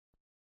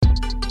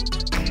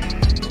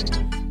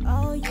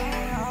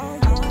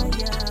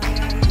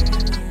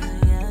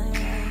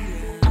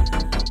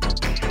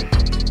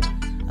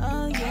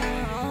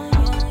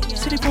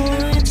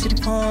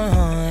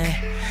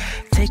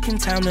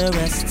time to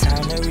rest,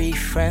 time to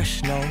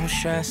refresh, no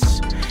stress.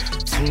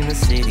 Tune the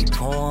city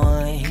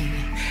point,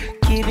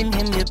 giving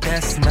him your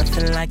best,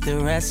 nothing like the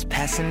rest,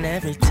 passing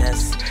every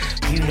test.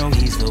 You know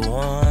he's the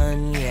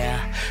one,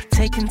 yeah.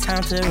 Taking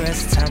time to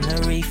rest, time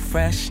to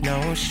refresh,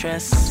 no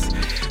stress.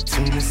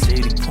 Tune the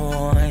city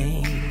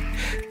point,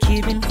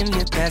 giving him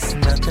your best,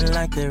 nothing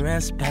like the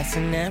rest,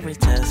 passing every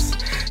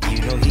test. You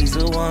know he's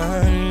the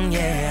one,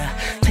 yeah.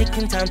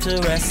 Taking time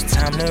to rest,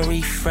 time to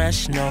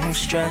refresh, no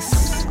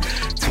stress.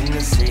 Tune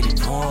the city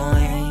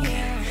point,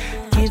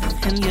 giving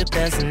him your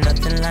best,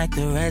 nothing like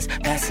the rest,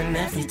 passing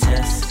every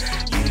test.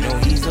 You know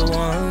he's the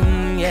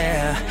one,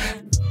 yeah.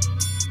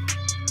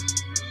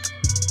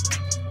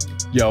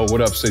 Yo,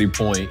 what up, City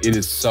Point? It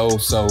is so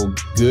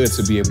good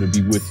to be able to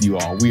be with you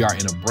all. We are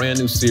in a brand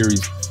new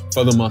series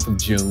for the month of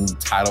June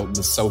titled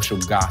The Social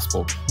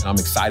Gospel. And I'm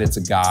excited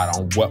to God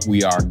on what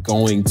we are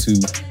going to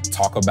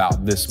talk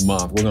about this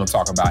month. We're going to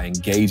talk about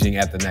engaging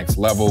at the next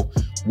level,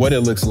 what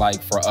it looks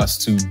like for us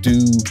to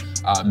do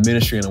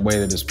ministry in a way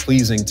that is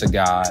pleasing to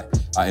God,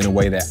 in a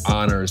way that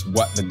honors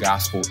what the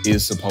gospel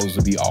is supposed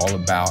to be all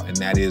about, and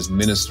that is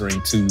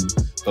ministering to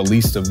the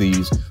least of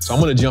these. So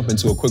I'm going to jump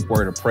into a quick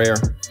word of prayer,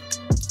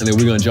 and then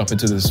we're going to jump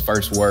into this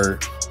first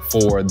word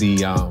for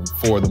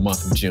the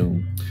month of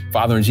June.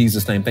 Father, in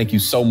Jesus' name, thank you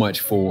so much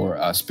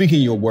for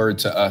speaking your word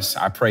to us.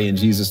 I pray in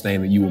Jesus'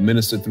 name that you will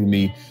minister through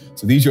me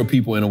to these your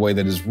people in a way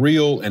that is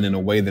real and in a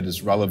way that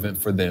is relevant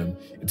for them.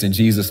 It's in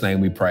Jesus' name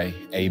we pray.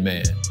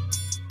 Amen.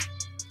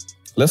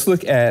 Let's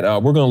look at,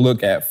 we're going to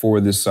look at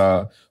for this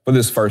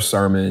first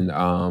sermon,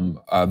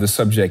 the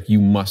subject, you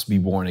must be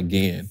born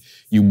again.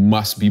 You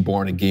must be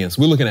born again.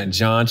 So we're looking at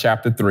John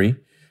chapter 3.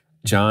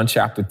 John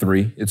chapter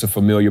 3. It's a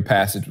familiar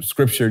passage of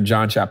scripture.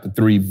 John chapter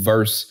 3,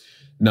 verse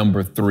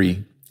number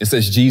 3. It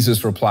says,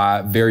 Jesus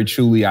replied, very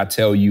truly, I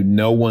tell you,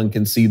 no one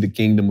can see the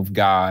kingdom of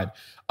God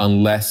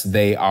unless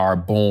they are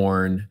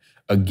born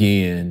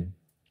again.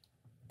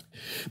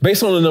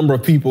 Based on the number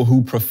of people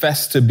who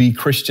profess to be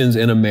Christians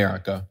in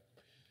America,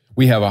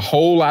 we have a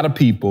whole lot of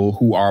people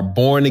who are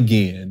born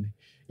again,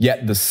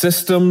 yet the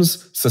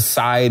systems,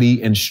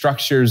 society, and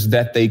structures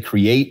that they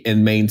create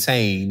and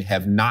maintain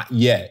have not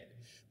yet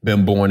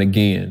been born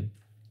again.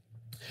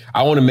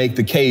 I want to make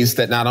the case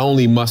that not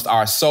only must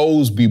our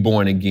souls be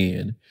born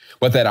again,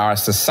 but that our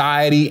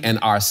society and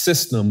our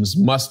systems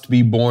must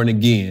be born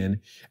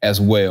again as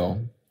well.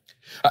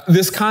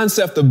 This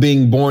concept of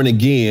being born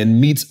again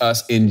meets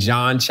us in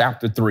John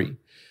chapter 3.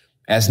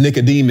 As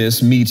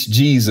Nicodemus meets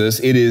Jesus,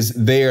 it is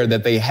there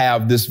that they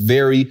have this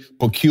very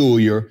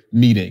peculiar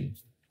meeting.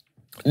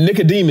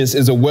 Nicodemus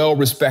is a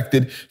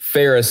well-respected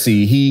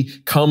Pharisee. He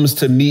comes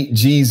to meet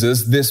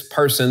Jesus, this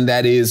person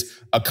that is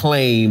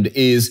acclaimed,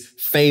 is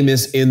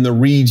famous in the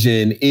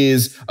region,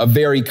 is a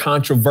very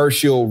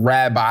controversial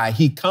rabbi.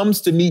 He comes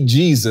to meet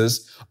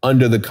Jesus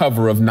under the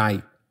cover of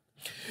night.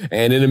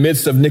 And in the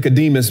midst of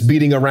Nicodemus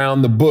beating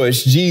around the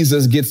bush,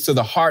 Jesus gets to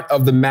the heart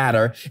of the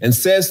matter and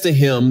says to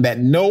him that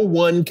no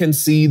one can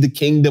see the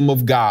kingdom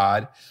of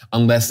God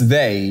unless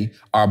they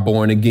are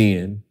born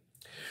again.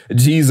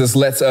 Jesus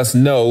lets us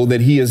know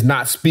that he is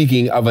not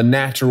speaking of a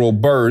natural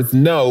birth.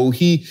 No,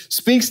 he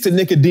speaks to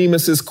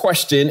Nicodemus's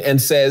question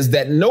and says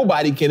that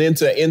nobody can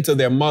enter into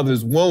their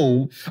mother's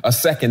womb a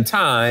second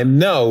time.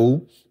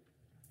 No,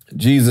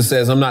 Jesus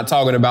says, I'm not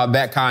talking about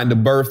that kind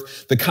of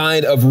birth. The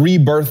kind of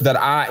rebirth that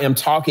I am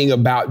talking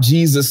about,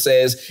 Jesus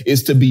says,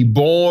 is to be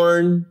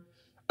born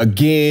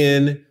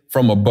again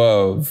from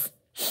above.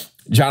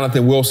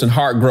 Jonathan Wilson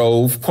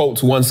Hartgrove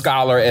quotes one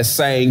scholar as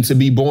saying, to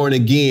be born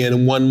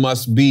again, one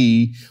must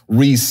be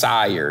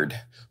re-sired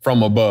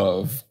from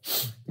above.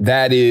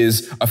 That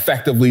is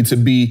effectively to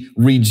be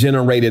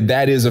regenerated.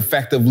 That is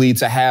effectively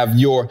to have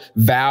your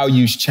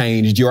values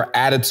changed, your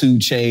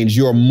attitude changed,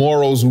 your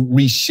morals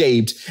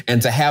reshaped,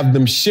 and to have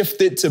them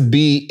shifted to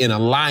be in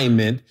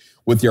alignment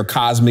with your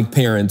cosmic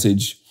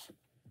parentage.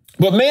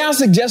 But may I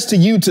suggest to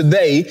you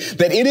today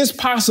that it is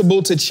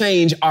possible to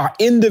change our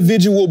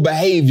individual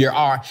behavior,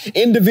 our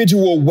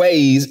individual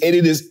ways, and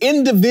it is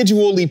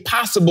individually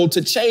possible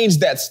to change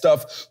that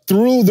stuff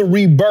through the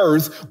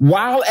rebirth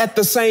while at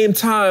the same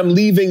time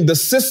leaving the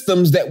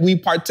systems that we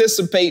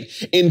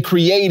participate in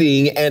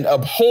creating and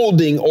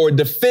upholding or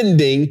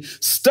defending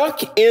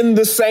stuck in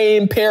the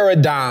same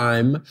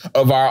paradigm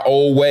of our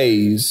old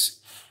ways.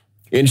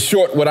 In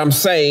short, what I'm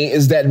saying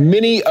is that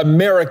many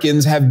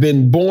Americans have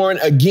been born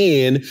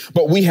again,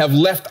 but we have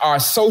left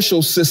our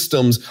social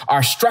systems,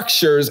 our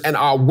structures, and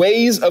our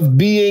ways of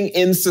being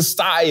in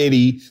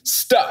society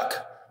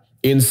stuck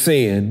in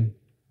sin.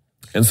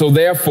 And so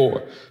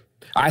therefore,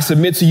 I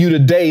submit to you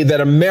today that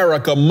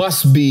America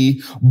must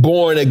be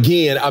born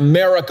again.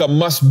 America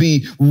must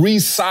be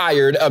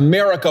re-sired.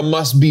 America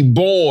must be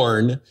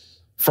born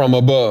from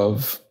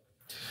above.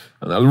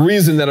 Now, the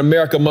reason that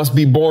America must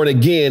be born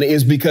again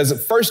is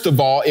because, first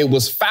of all, it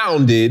was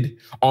founded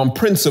on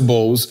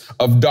principles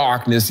of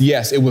darkness.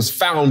 Yes, it was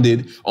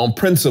founded on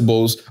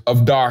principles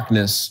of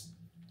darkness.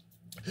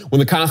 When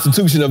the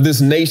Constitution of this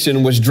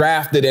nation was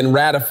drafted and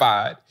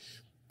ratified,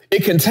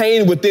 It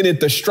contained within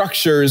it the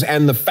structures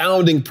and the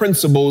founding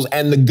principles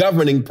and the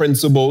governing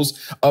principles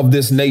of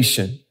this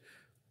nation.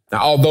 Now,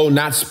 although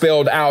not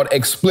spelled out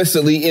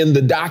explicitly in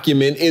the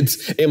document,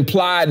 its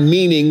implied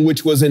meaning,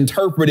 which was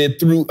interpreted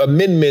through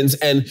amendments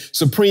and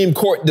Supreme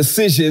Court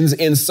decisions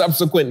in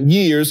subsequent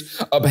years,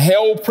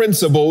 upheld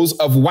principles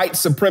of white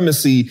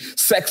supremacy,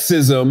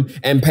 sexism,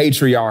 and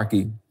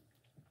patriarchy.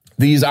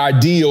 These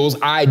ideals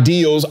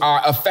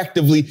are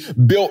effectively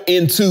built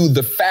into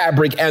the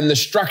fabric and the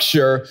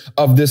structure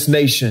of this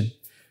nation.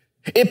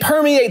 It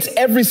permeates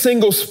every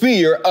single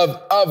sphere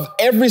of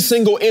every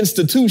single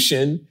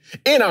institution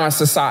in our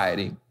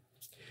society.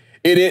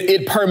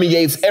 It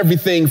permeates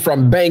everything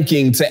from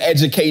banking to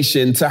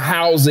education to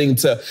housing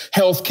to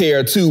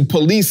healthcare to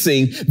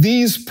policing.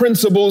 These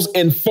principles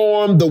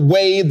inform the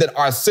way that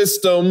our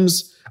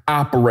systems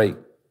operate.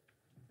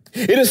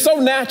 It is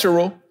so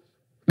natural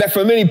that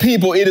for many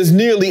people, it is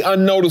nearly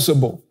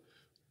unnoticeable.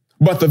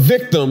 But the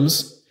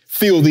victims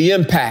feel the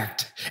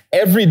impact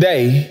every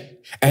day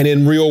and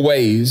in real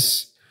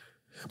ways.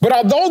 But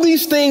although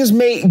these things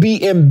may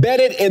be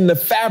embedded in the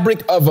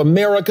fabric of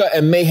America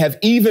and may have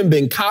even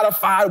been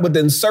codified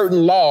within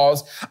certain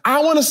laws,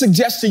 I want to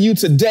suggest to you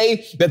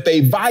today that they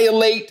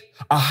violate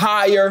a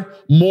higher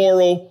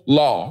moral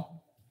law.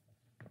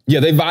 Yeah,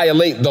 they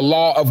violate the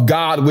law of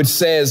God, which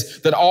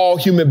says that all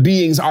human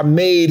beings are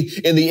made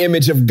in the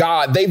image of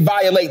God. They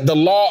violate the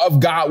law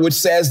of God, which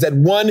says that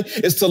one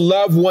is to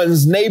love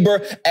one's neighbor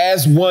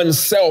as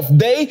oneself.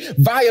 They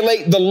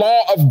violate the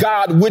law of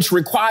God, which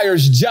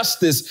requires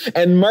justice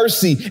and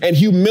mercy and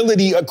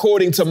humility,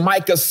 according to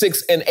Micah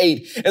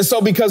 6:8. And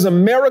so because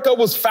America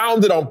was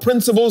founded on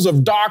principles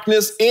of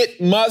darkness,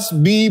 it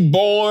must be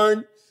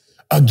born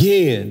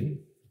again.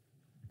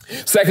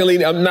 Secondly,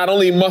 not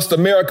only must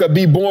America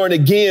be born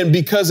again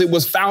because it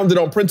was founded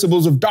on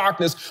principles of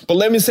darkness, but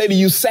let me say to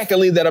you,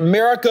 secondly, that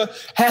America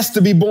has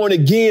to be born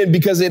again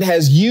because it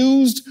has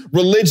used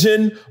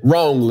religion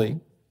wrongly.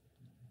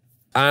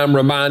 I'm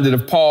reminded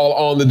of Paul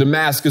on the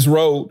Damascus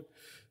Road.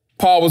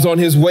 Paul was on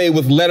his way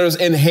with letters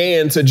in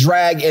hand to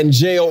drag and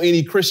jail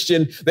any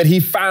Christian that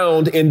he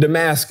found in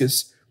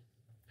Damascus.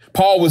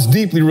 Paul was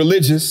deeply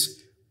religious.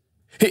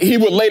 He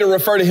would later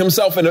refer to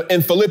himself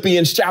in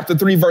Philippians chapter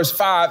 3, verse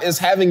 5 as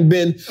having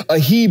been a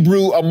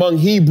Hebrew among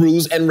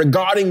Hebrews and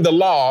regarding the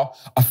law,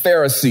 a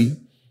Pharisee.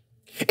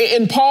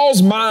 In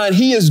Paul's mind,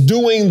 he is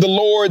doing the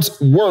Lord's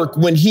work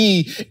when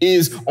he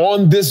is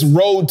on this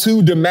road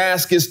to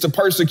Damascus to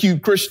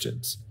persecute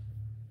Christians.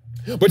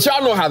 But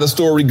y'all know how the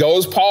story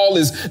goes. Paul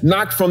is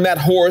knocked from that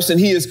horse and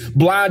he is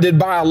blinded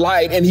by a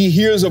light, and he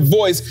hears a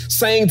voice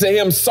saying to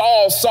him,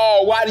 "Saul,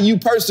 Saul, why do you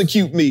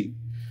persecute me?"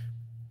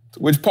 To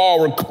which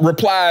Paul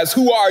replies,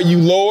 "Who are you,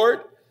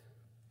 Lord?"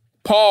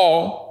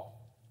 Paul,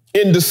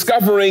 in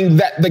discovering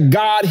that the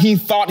God he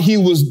thought he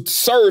was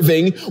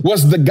serving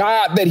was the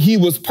God that he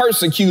was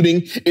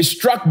persecuting, is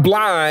struck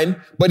blind,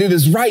 but it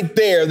is right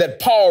there that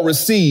Paul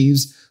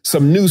receives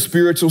some new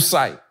spiritual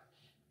sight.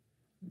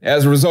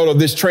 As a result of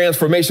this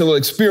transformational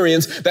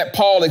experience that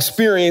Paul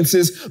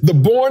experiences, the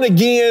born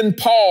again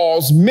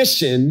Paul's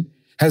mission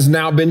has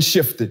now been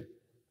shifted.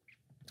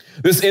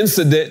 This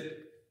incident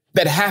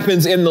that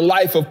happens in the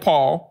life of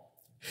Paul,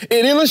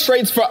 it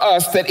illustrates for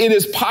us that it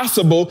is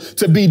possible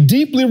to be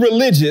deeply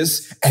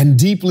religious and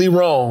deeply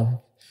wrong.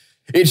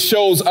 It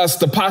shows us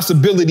the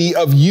possibility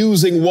of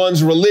using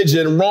one's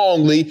religion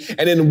wrongly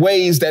and in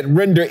ways that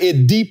render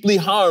it deeply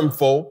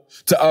harmful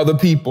to other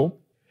people.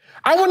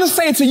 I want to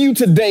say to you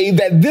today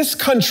that this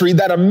country,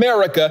 that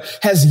America,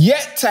 has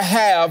yet to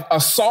have a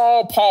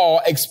Saul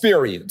Paul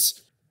experience.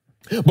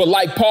 But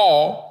like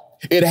Paul,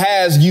 it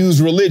has used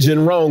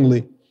religion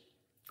wrongly.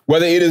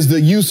 Whether it is the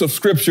use of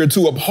scripture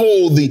to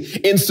uphold the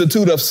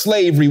institute of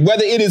slavery,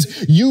 whether it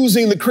is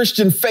using the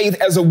Christian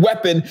faith as a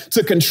weapon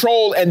to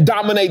control and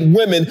dominate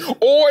women,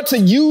 or to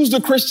use the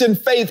Christian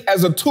faith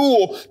as a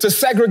tool to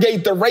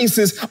segregate the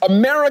races,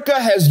 America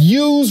has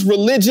used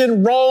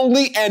religion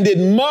wrongly, and it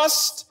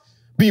must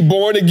be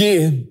born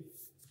again.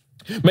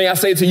 May I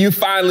say to you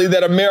finally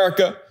that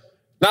America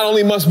not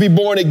only must be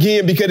born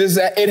again because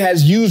it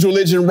has used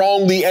religion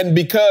wrongly and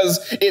because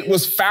it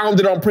was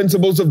founded on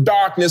principles of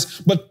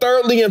darkness, but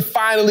thirdly and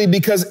finally,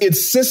 because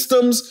its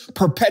systems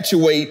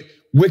perpetuate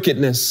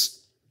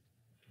wickedness.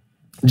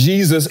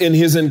 Jesus, in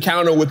his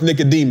encounter with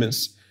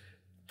Nicodemus,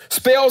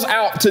 spells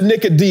out to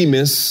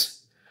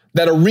Nicodemus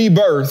that a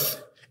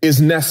rebirth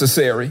is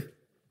necessary.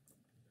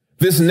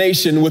 This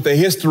nation with a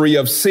history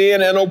of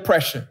sin and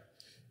oppression,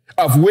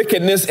 of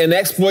wickedness and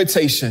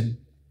exploitation,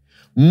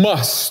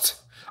 must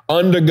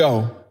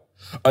undergo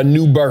a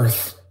new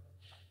birth.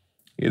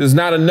 It is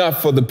not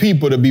enough for the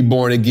people to be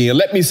born again.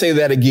 Let me say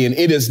that again.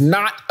 It is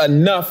not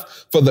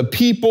enough for the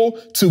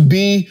people to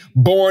be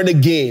born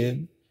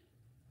again.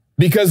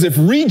 Because if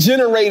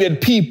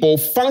regenerated people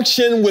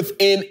function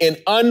within an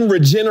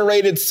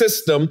unregenerated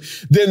system,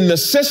 then the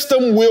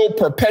system will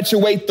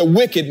perpetuate the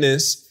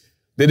wickedness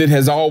that it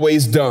has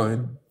always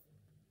done.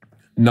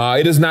 No,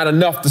 it is not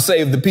enough to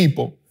save the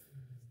people.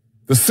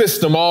 The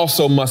system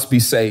also must be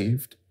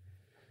saved.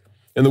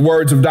 In the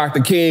words of Dr.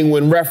 King,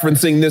 when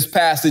referencing this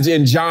passage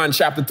in John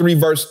chapter 3,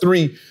 verse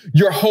 3,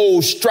 your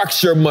whole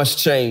structure must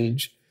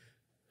change.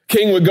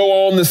 King would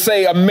go on to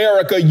say,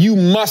 America, you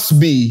must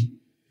be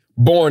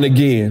born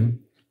again.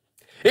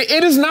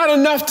 It is not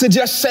enough to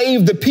just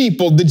save the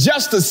people. The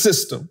justice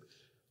system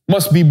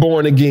must be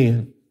born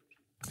again.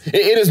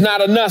 It is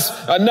not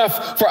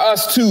enough for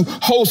us to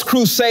host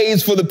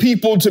crusades for the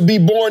people to be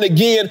born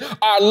again.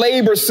 Our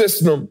labor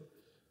system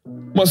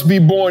must be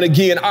born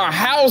again. Our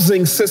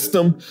housing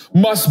system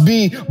must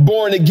be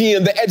born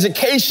again. The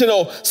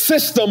educational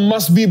system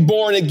must be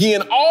born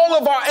again. All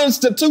of our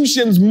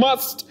institutions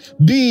must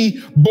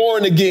be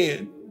born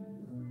again.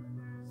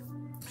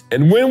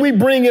 And when we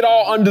bring it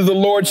all under the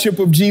lordship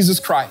of Jesus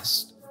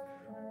Christ,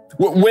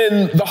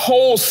 when the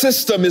whole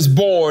system is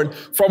born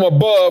from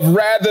above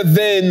rather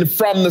than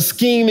from the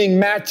scheming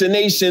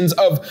machinations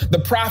of the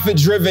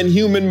profit-driven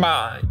human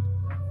mind,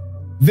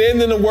 then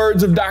in the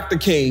words of Dr.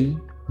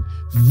 King,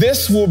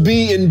 this will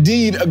be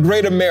indeed a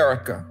great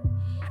America,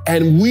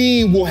 and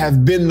we will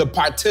have been the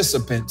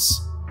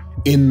participants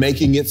in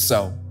making it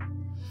so.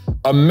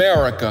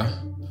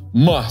 America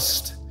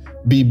must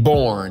be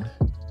born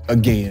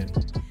again.